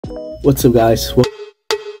What's up, guys?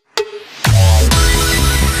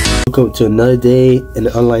 Welcome to another day in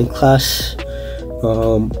the online class.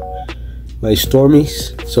 My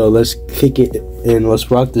Stormies. So let's kick it and let's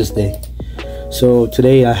rock this day. So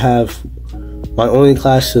today I have my only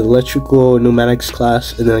class, the electrical pneumatics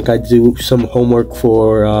class, and then I got to do some homework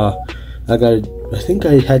for I think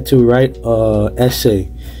I had to write a essay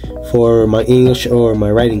for my English or my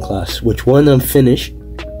writing class, which one I'm finished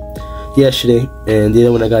yesterday, and the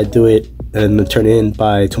other one I gotta do it and turn it in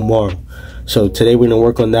by tomorrow. So today we're gonna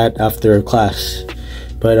work on that after class.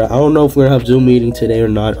 But I don't know if we're gonna have Zoom meeting today or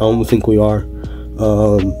not. I don't think we are.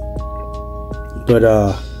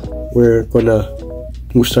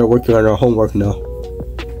 We'll start working on our homework now.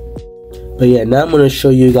 But yeah, now I'm gonna show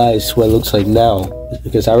you guys what it looks like now,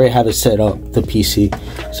 because I already have it set up, the PC.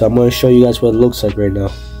 So I'm gonna show you guys what it looks like right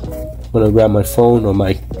now. I'm gonna grab my phone or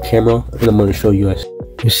my camera and I'm gonna show you guys.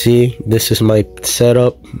 You see, this is my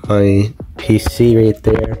setup, my PC right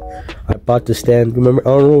there. I bought the stand. Remember,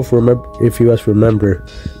 I don't know if you guys remember,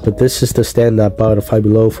 but this is the stand that I bought at Five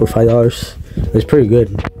Below for $5. It's pretty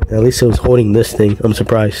good. At least it was holding this thing. I'm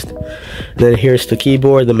surprised. And then here's the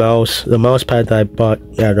keyboard, the mouse pad that I bought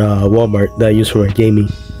at Walmart that I use for my gaming.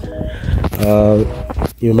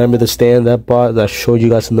 You remember the stand that I bought that I showed you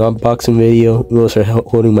guys in the unboxing video? Those are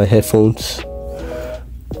holding my headphones.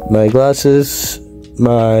 My glasses.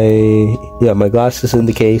 My glasses in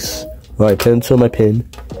the case, my pencil, my pen,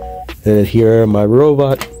 and here my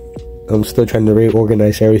robot. I'm still trying to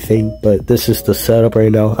reorganize everything, but this is the setup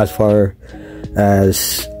right now as far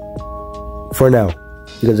as for now,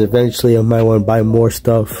 because eventually I might want to buy more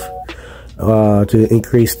stuff to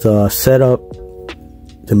increase the setup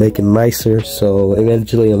to make it nicer. So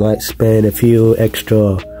eventually I might spend a few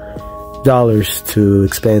extra dollars to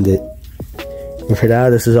expand it. And for now,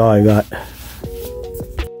 this is all I got.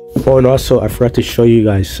 Oh, and also I forgot to show you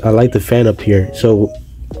guys, I like the fan up here, so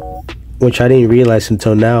which I didn't realize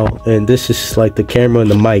until now, and this is like the camera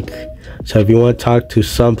and the mic. So if you want to talk to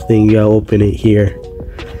something, you gotta open it here.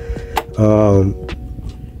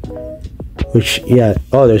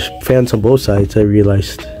 There's fans on both sides, I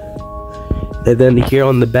realized. And then here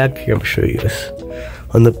on the back, here I'll show you this.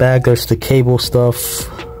 On the back there's the cable stuff.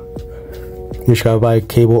 You just gotta buy a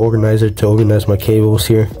cable organizer to organize my cables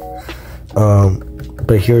here.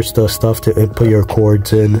 But here's the stuff to put your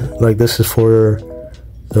cords in. Like, this is for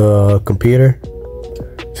the computer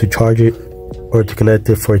to charge it or to connect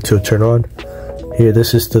it for it to turn on. Here,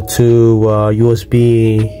 this is the two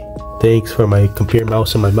USB things for my computer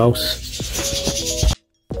mouse and my mouse.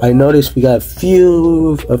 I noticed we got a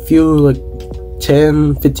few like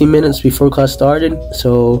 10-15 minutes before class started,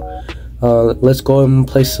 so let's go and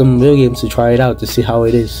play some video games to try it out to see how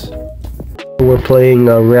it is. We're playing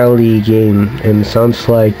a rally game, and sounds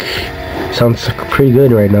pretty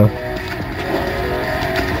good right now.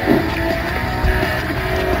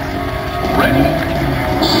 Ready,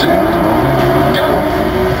 set, go.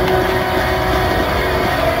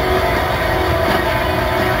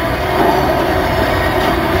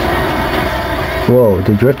 Whoa,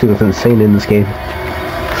 the drifting is insane in this game.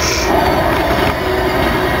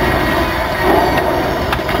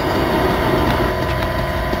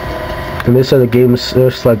 And these are the games.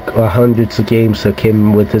 There's like hundreds of games that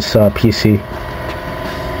came with this PC.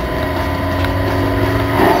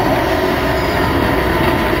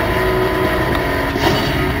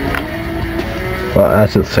 Wow,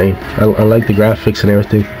 that's insane. I like the graphics and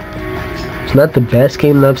everything. It's not the best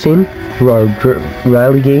game that I've seen, or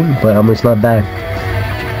rally game, but it's not bad.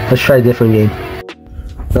 Let's try a different game.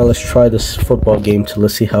 Now let's try this football game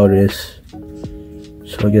let's see how it is.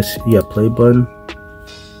 So I guess, yeah, play button.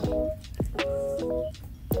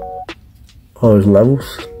 Oh, there's levels.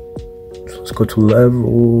 So let's go to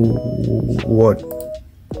level 1.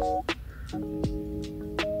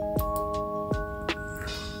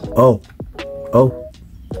 Oh,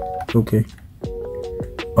 okay.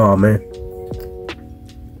 Oh man,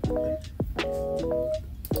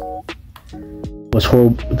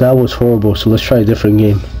 that was horrible. So let's try a different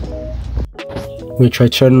game. I'm gonna try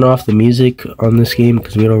turning off the music on this game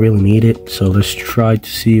because we don't really need it. So let's try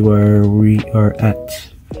to see where we are at.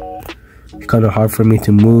 It's kind of hard for me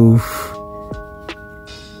to move.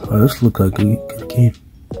 Oh, this looks like a good game.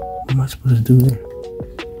 What am I supposed to do there?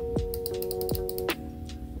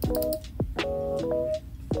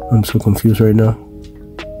 I'm so confused right now.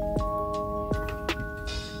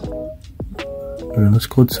 Alright, let's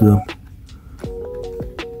go to them.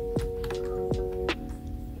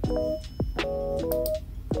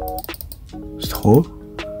 Just hold.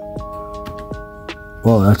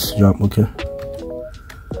 Oh, that's the jump, okay.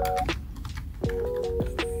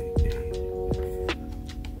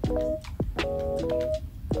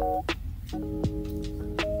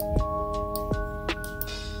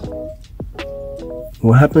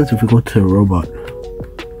 What happens if we go to a robot?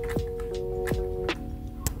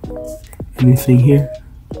 Anything here?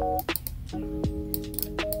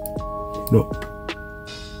 No.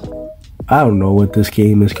 I don't know what this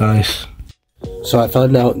game is, guys. So I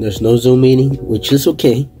found out there's no Zoom meeting, which is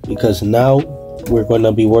okay, because now we're going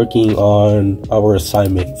to be working on our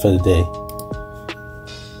assignment for the day.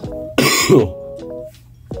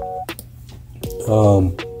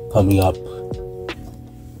 Coming up.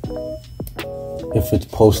 If it's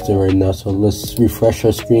posted right now, so let's refresh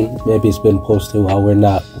our screen. Maybe it's been posted while we're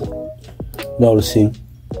not noticing.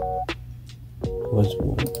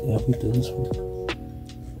 Yeah, we did this one.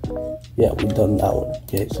 Yeah, we've done that one.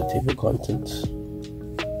 Okay, so table contents.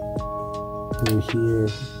 Over here.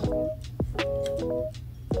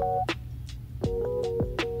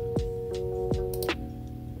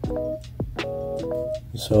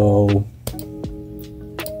 So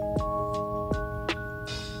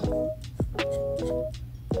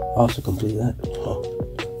also complete that. Oh.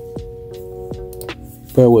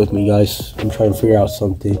 Bear with me, guys. I'm trying to figure out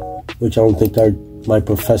something, which I don't think my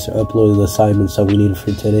professor uploaded the assignments that we needed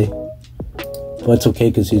for today. But it's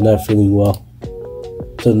okay because he's not feeling well.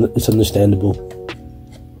 So it's understandable.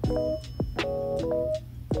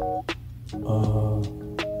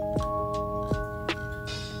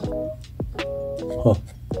 Huh.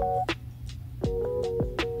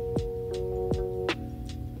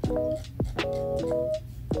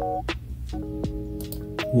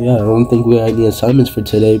 Yeah, I don't think we have any assignments for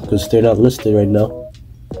today because they're not listed right now.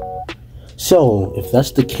 So, if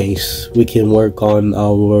that's the case, we can work on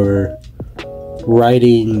our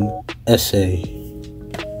writing essay.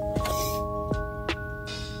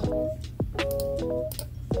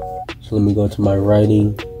 So let me go to my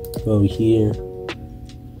writing, go over here.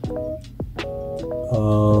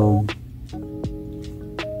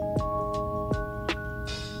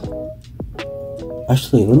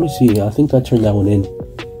 Actually, let me see. I think I turned that one in.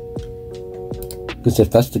 Because if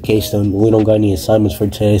that's the case, then we don't got any assignments for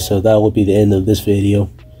today, so that will be the end of this video.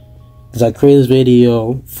 Because I created this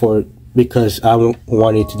video because I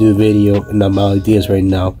wanted to do a video and I'm out of ideas right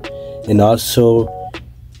now. And also,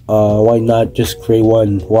 why not just create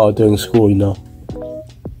one while during school, you know?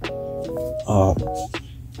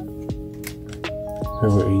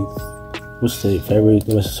 February 8th. What's the date? February 8th,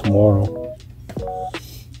 that's tomorrow.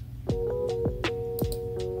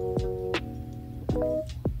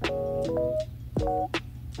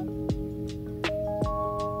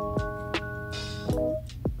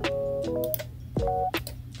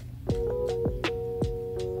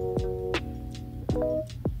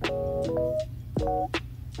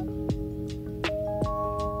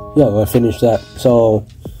 Yeah, I finished that. So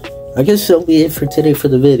I guess that'll be it for today for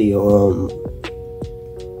the video.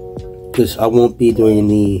 Because I won't be doing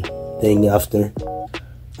anything after.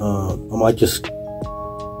 I might just,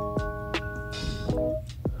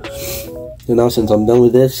 now since I'm done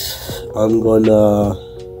with this, I'm gonna, I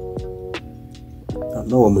don't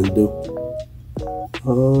know what I'm gonna do.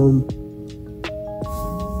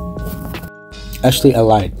 Actually, I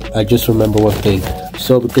lied. I just remember one thing.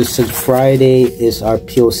 So because since Friday is our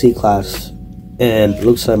POC class, and it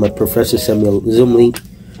looks like my professor sent me a Zoom link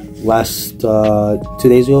last 2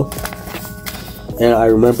 days ago, and I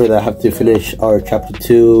remember that I have to finish our chapter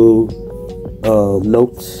 2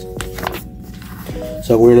 notes.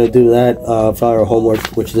 So we're gonna do that for our homework,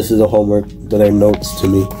 which this is a homework, but they're notes to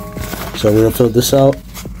me. So we're gonna fill this out,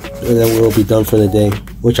 and then we'll be done for the day.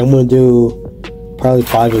 Which I'm gonna do probably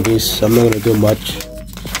 5 of these. I'm not gonna do much.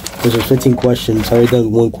 There's 15 questions. I already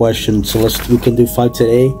done 1 question, so we can do 5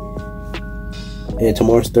 today. And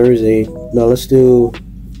tomorrow's Thursday. No, let's do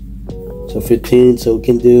 15. So we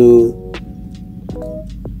can do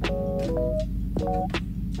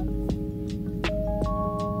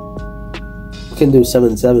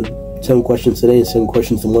seven questions today and 7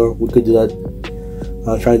 questions tomorrow. We could do that.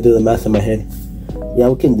 I'll try to do the math in my head. Yeah,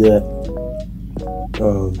 we can do that.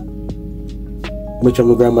 Which I'm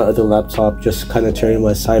gonna grab my other laptop, just kind of turn in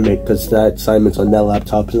my assignment because that assignment's on that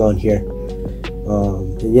laptop, it's on here.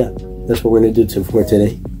 And yeah, that's what we're gonna do for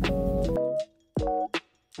today.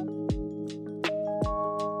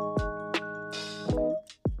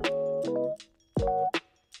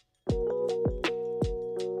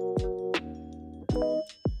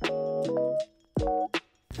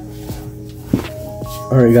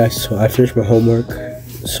 Alright guys, so I finished my homework.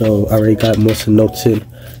 So I already got most of the notes in.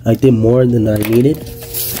 I did more than I needed,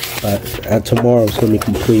 but tomorrow it's going to be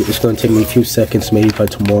complete. It's going to take me a few seconds, maybe by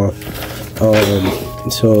tomorrow.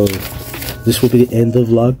 So this will be the end of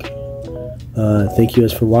the vlog. Thank you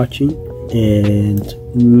guys for watching, and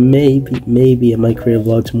maybe I might create a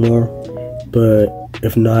vlog tomorrow, but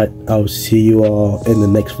if not, I'll see you all in the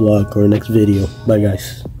next vlog or next video. Bye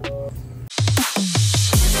guys.